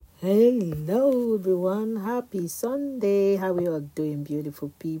Hello everyone, happy Sunday. How are you all doing,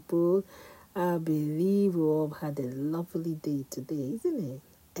 beautiful people? I believe we all had a lovely day today, isn't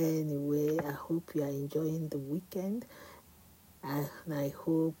it? Anyway, I hope you are enjoying the weekend, and I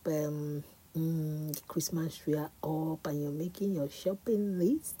hope Christmas tree are up and you're making your shopping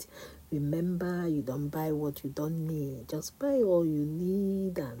list. Remember, you don't buy what you don't need. Just buy all you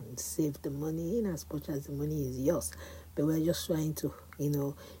need and save the money in as much as the money is yours. But we're just trying to,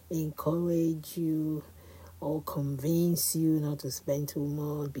 encourage you or convince you not to spend too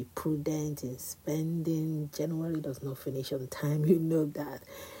much. Be prudent in spending. January does not finish on time. You know that.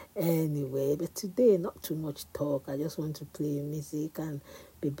 Anyway, but today, not too much talk. I just want to play music and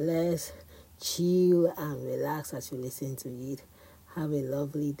be blessed, chill, and relax as you listen to it. Have a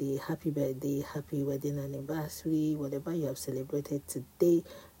lovely day. Happy birthday, happy wedding anniversary, whatever you have celebrated today.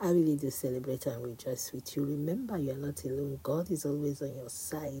 I really do celebrate and rejoice with you. Remember, you are not alone. God is always on your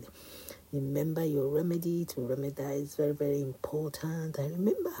side. Remember, your remedy to remedy is very, very important. And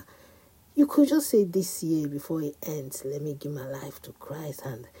remember, you could just say this year before it ends, let me give my life to Christ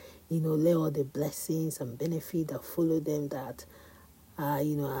and, let all the blessings and benefits that follow them that,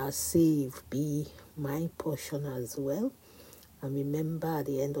 are saved be my portion as well. And remember, at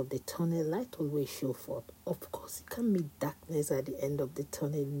the end of the tunnel, light always show forth. Of course, it can't be darkness at the end of the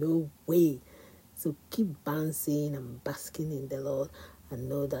tunnel. No way. So keep bouncing and basking in the Lord and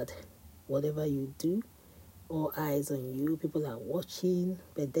know that whatever you do, all eyes on you, people are watching.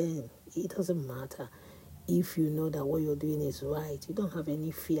 But then it doesn't matter. If you know that what you're doing is right, you don't have any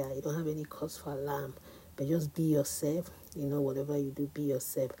fear, you don't have any cause for alarm. But just be yourself. Whatever you do, be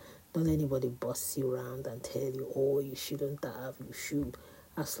yourself. Don't let anybody boss you around and tell you, oh, you shouldn't have, you should.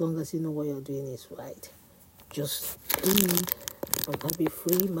 As long as you know what you're doing is right. Just do it and have a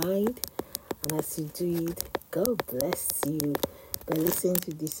free mind. And as you do it, God bless you. But listen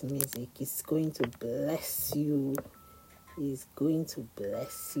to this music. It's going to bless you. It's going to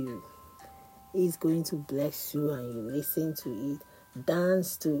bless you. It's going to bless you and you listen to it.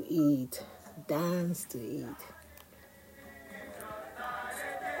 Dance to it. Dance to it.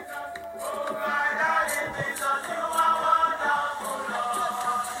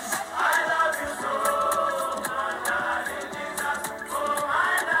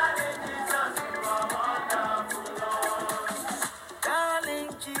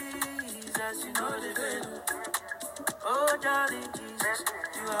 Oh, darling Jesus,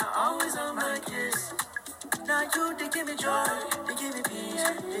 you are always on my case. Now you, they give me joy, they give me peace,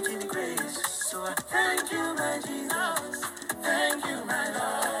 they give me grace. So I thank you, my Jesus. Thank you, my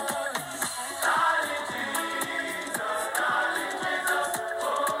Lord. Darling Jesus, darling Jesus.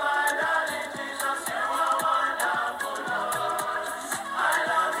 Oh, my darling Jesus, you are wonderful, Lord. I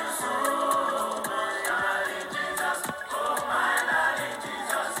love you so much, darling Jesus. Oh, my darling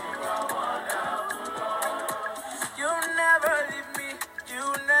Jesus, you are wonderful, Lord. You never leave me, you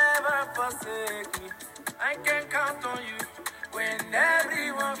never forsake me. I can count on you when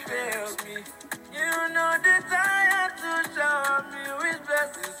everyone fails me. You know the desire to shower me with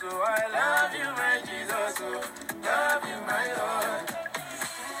blessings. So I love you, my Jesus. Oh, love you, my Lord.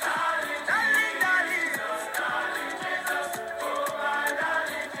 Darling, darling, darling, darling Jesus. Oh, my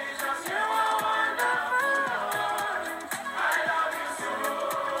darling Jesus, you are wonderful, Lord. I love you so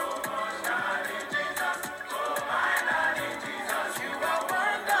much, darling Jesus. Oh, my darling Jesus, you are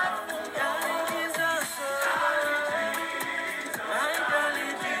wonderful, darling Jesus.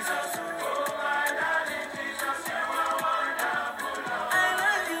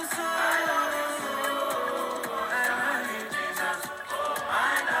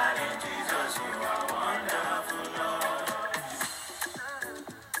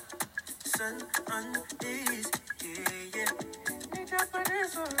 On these, yeah.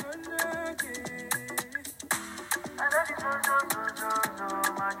 Japanese on I love you so, so, so, so,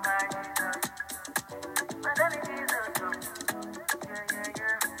 so much.